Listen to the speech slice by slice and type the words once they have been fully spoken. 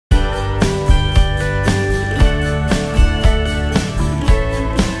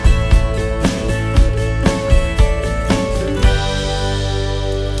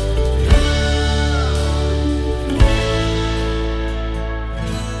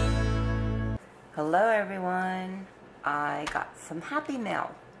Hello everyone. I got some happy mail.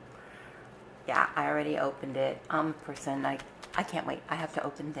 Yeah, I already opened it. I'm a person, I can't wait. I have to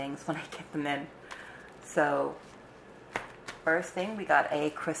open things when I get them in. So, first thing, we got a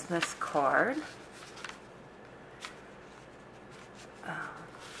Christmas card. There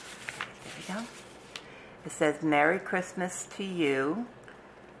we go. It says, Merry Christmas to you.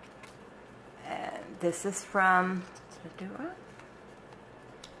 And this is from, did I do it right?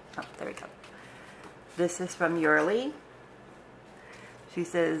 Oh, there we go. This is from Yurli. She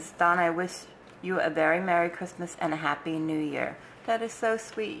says, Donna, I wish you a very Merry Christmas and a Happy New Year. That is so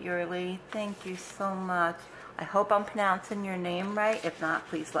sweet, Yurli. Thank you so much. I hope I'm pronouncing your name right. If not,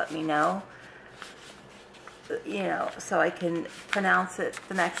 please let me know. You know, so I can pronounce it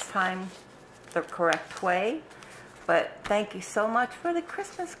the next time the correct way. But thank you so much for the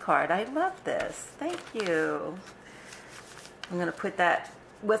Christmas card. I love this. Thank you. I'm going to put that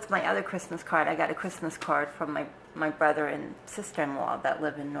with my other Christmas card. I got a Christmas card from my brother and sister-in-law that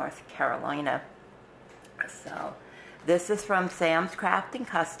live in North Carolina. So, this is from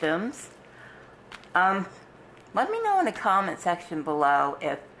SamsCraftsAndCustoms. Let me know in the comment section below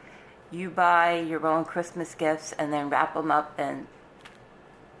if you buy your own Christmas gifts and then wrap them up and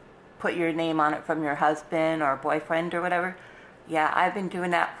put your name on it from your husband or boyfriend or whatever. Yeah, I've been doing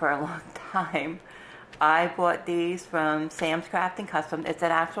that for a long time. I bought these from SamsCraftsAndCustoms. It's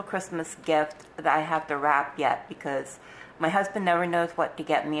an actual Christmas gift that I have to wrap yet because my husband never knows what to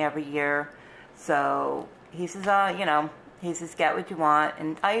get me every year. So he says, you know, he says, get what you want.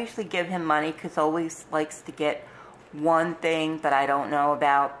 And I usually give him money because he always likes to get one thing that I don't know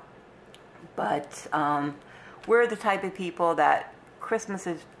about. But we're the type of people that Christmas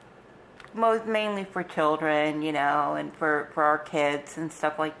is mainly for children, you know, and for our kids and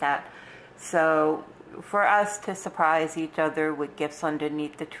stuff like that. So for us to surprise each other with gifts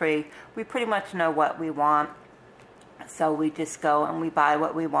underneath the tree, we pretty much know what we want. So we just go and we buy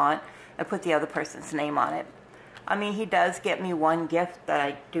what we want and put the other person's name on it. I mean, he does get me one gift that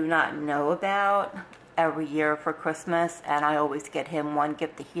I do not know about every year for Christmas, and I always get him one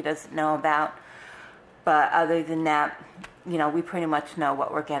gift that he doesn't know about. But other than that, you know, we pretty much know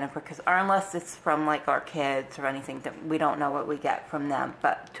what we're getting for, because unless it's from like our kids or anything, that we don't know what we get from them.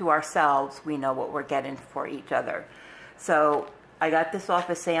 But to ourselves, we know what we're getting for each other. So I got this off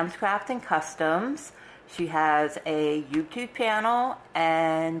of SamsCraftsAndCustoms. She has a YouTube channel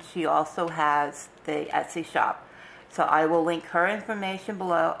and she also has the Etsy shop. So I will link her information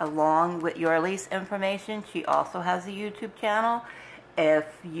below along with Yurli's information. She also has a YouTube channel. If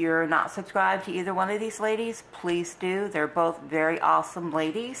you're not subscribed to either one of these ladies, please do. They're both very awesome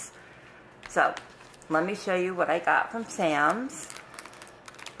ladies. So, let me show you what I got from Sam's.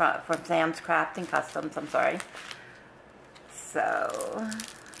 From SamsCraftsAndCustoms, I'm sorry. So,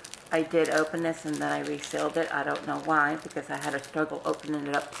 I did open this and then I resealed it. I don't know why, because I had a struggle opening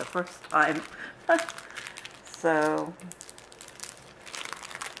it up the first time. So,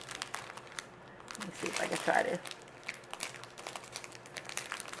 let me see if I can try to.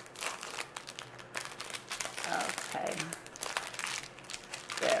 Okay,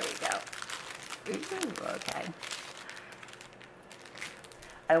 there we go. Ooh, okay.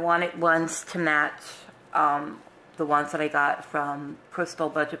 I wanted ones to match the ones that I got from Crystal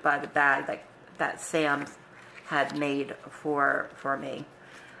Budget by the Bag that Sam's had made for me.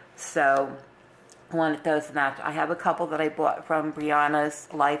 So I wanted those to match. I have a couple that I bought from Brianna's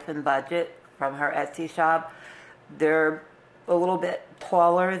Life and Budget from her Etsy shop. They're a little bit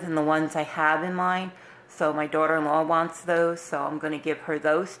taller than the ones I have in mine. So my daughter-in-law wants those, so I'm going to give her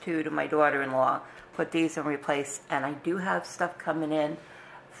those two to my daughter-in-law. Put these in replace, and I do have stuff coming in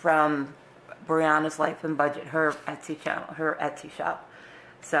from Brianna's Life and Budget, her Etsy channel, her Etsy shop.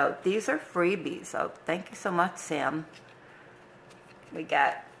 So these are freebies, so thank you so much, Sam. We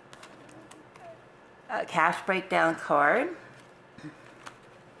got a cash breakdown card.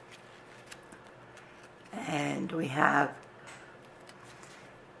 And we have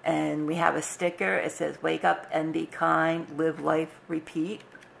a sticker. It says, wake up and be kind, live life, repeat.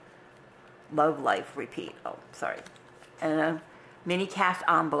 Love life, repeat. Oh, sorry. And a mini cash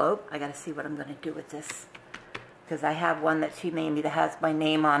envelope. I gotta see what I'm gonna do with this, because I have one that she made me that has my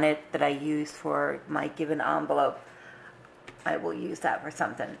name on it that I use for my given envelope. I will use that for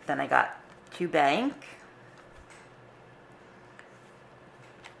something. Then I got to bank.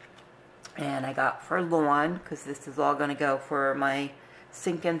 And I got for lawn, because this is all gonna go for my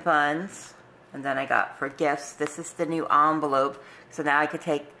sinking funds. And then I got for gifts. This is the new envelope, so now I could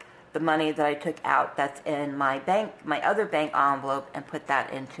take the money that I took out that's in my bank, my other bank envelope, and put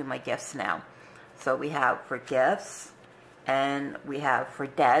that into my gifts now. So we have for gifts, and we have for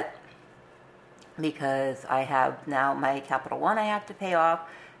debt, because I have now my Capital One I have to pay off,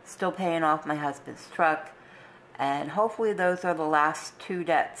 still paying off my husband's truck, and hopefully those are the last 2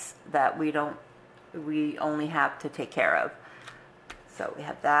 debts that we only have to take care of. So we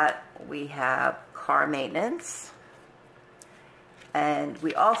have that. We have car maintenance. And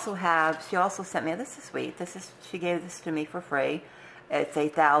we also have, she also sent me, this is sweet, she gave this to me for free. It's a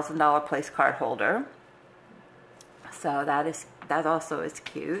 $1,000 place card holder. So that also is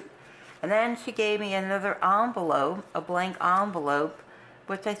cute. And then she gave me another envelope, a blank envelope,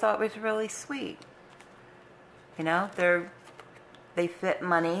 which I thought was really sweet. You know, they fit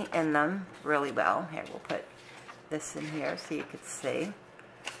money in them really well. Here, we'll put this in here so you could see.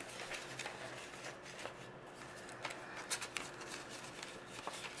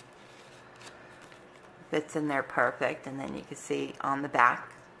 Fits in there perfect, and then you can see on the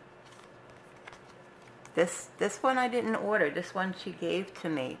back. This one I didn't order. This one she gave to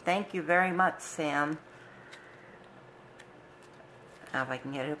me. Thank you very much, Sam. Now if I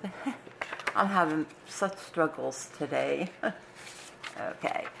can get it open. I'm having such struggles today.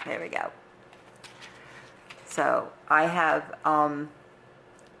 Okay, there we go. So I have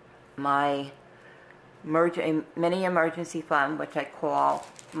my mini emergency fund, which I call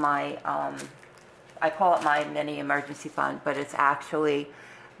my I call it my mini emergency fund, but it's actually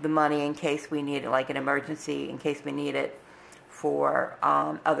the money in case we need it, like an emergency, in case we need it for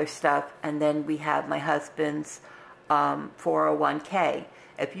other stuff. And then we have my husband's 401k.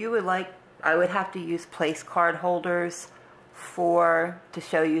 If you would like, I would have to use place card holders to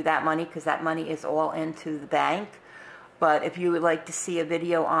show you that money, because that money is all into the bank. But if you would like to see a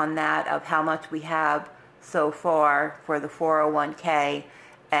video on that, of how much we have so far for the 401k,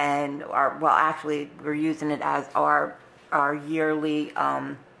 and well, actually we're using it as our yearly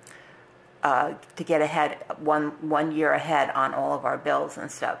to get ahead one year ahead on all of our bills and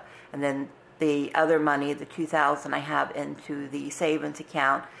stuff. And then the other money, the $2,000 I have into the savings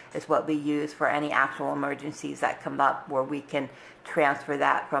account, is what we use for any actual emergencies that come up, where we can transfer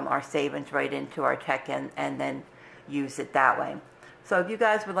that from our savings right into our check-in and then use it that way. So if you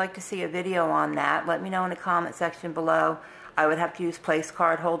guys would like to see a video on that, let me know in the comment section below. I would have to use place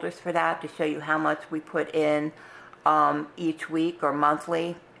card holders for that to show you how much we put in each week or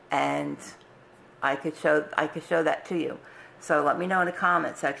monthly, and I could show that to you. So let me know in the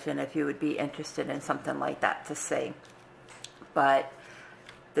comment section if you would be interested in something like that to see. But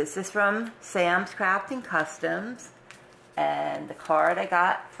this is from SamsCraftsAndCustoms, and the card I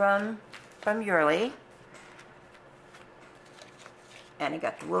got from Yurley. And I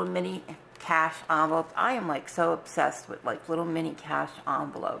got the little mini cash envelope. I am like so obsessed with like little mini cash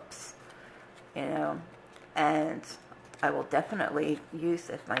envelopes, you know, and I will definitely use,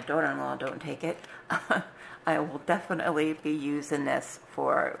 if my daughter-in-law don't take it, I will definitely be using this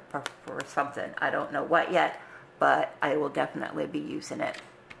for something. I don't know what yet, but I will definitely be using it.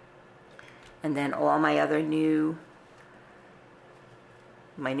 And then all my other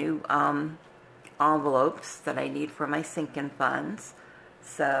envelopes that I need for my sinking funds.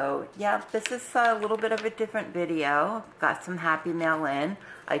 So yeah, this is a little bit of a different video. Got some Happy Mail in.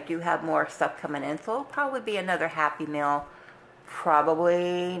 I do have more stuff coming in, so it'll probably be another Happy Mail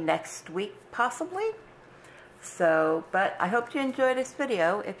probably next week, possibly. So, but I hope you enjoyed this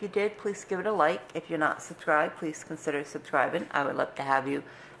video. If you did, please give it a like. If you're not subscribed, please consider subscribing. I would love to have you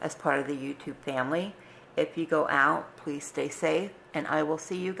as part of the YouTube family. If you go out, please stay safe, and I will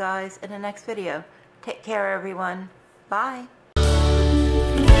see you guys in the next video. Take care, everyone. Bye.